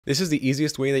This is the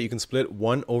easiest way that you can split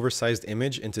one oversized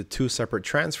image into two separate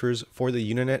transfers for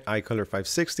the Uninet iColor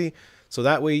 560, so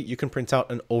that way you can print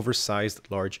out an oversized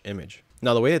large image.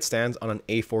 Now the way it stands on an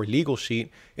A4 legal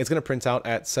sheet, it's going to print out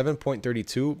at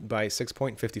 7.32 by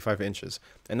 6.55 inches,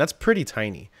 and that's pretty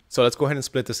tiny. So let's go ahead and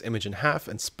split this image in half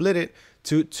and split it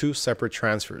to two separate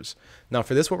transfers. Now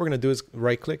for this, what we're going to do is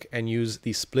right click and use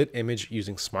the split image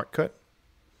using Smartcut.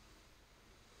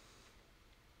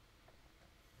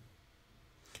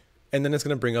 And then it's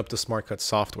going to bring up the Smartcut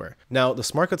software. Now the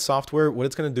Smartcut software, what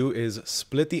it's going to do is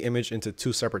split the image into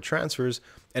two separate transfers,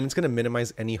 and it's going to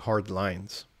minimize any hard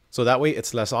lines. So that way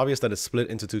it's less obvious that it's split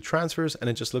into two transfers and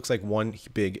it just looks like one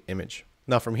big image.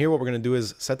 Now from here, what we're going to do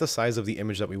is set the size of the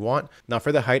image that we want. Now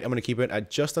for the height, I'm going to keep it at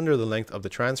just under the length of the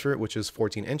transfer, which is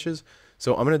 14 inches.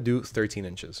 So I'm going to do 13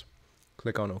 inches.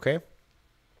 Click on OK.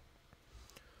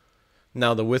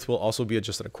 Now the width will also be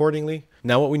adjusted accordingly.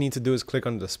 Now what we need to do is click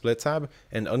on the split tab,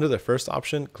 and under the first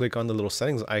option, click on the little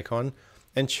settings icon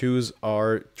and choose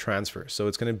our transfer. So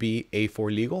it's going to be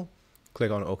A4 legal.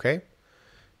 Click on OK.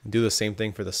 Do the same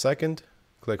thing for the second.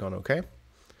 Click on OK.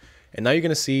 And now you're going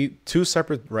to see two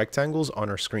separate rectangles on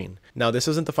our screen. Now this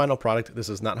isn't the final product. This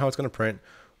is not how it's going to print.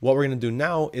 What we're going to do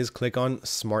now is click on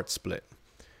Smart Split.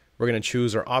 We're going to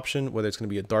choose our option, whether it's going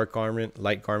to be a dark garment,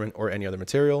 light garment, or any other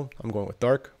material. I'm going with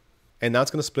dark. And now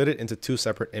it's going to split it into two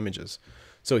separate images.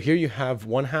 So here you have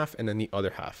one half and then the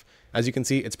other half. As you can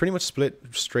see, it's pretty much split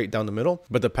straight down the middle,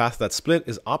 but the path that's split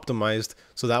is optimized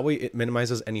so that way it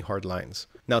minimizes any hard lines.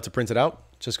 Now to print it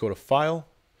out, just go to File,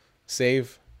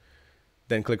 Save,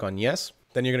 then click on Yes.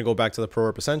 Then you're going to go back to the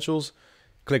ProRep Essentials,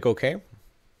 click OK.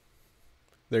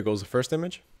 There goes the first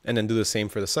image, and then do the same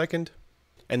for the second,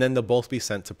 and then they'll both be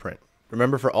sent to print.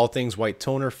 Remember, for all things white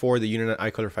toner for the Uninet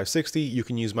iColor 560, you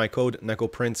can use my code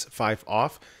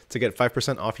NECOPRINTS5OFF to get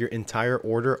 5% off your entire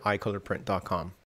order, iColorprint.com.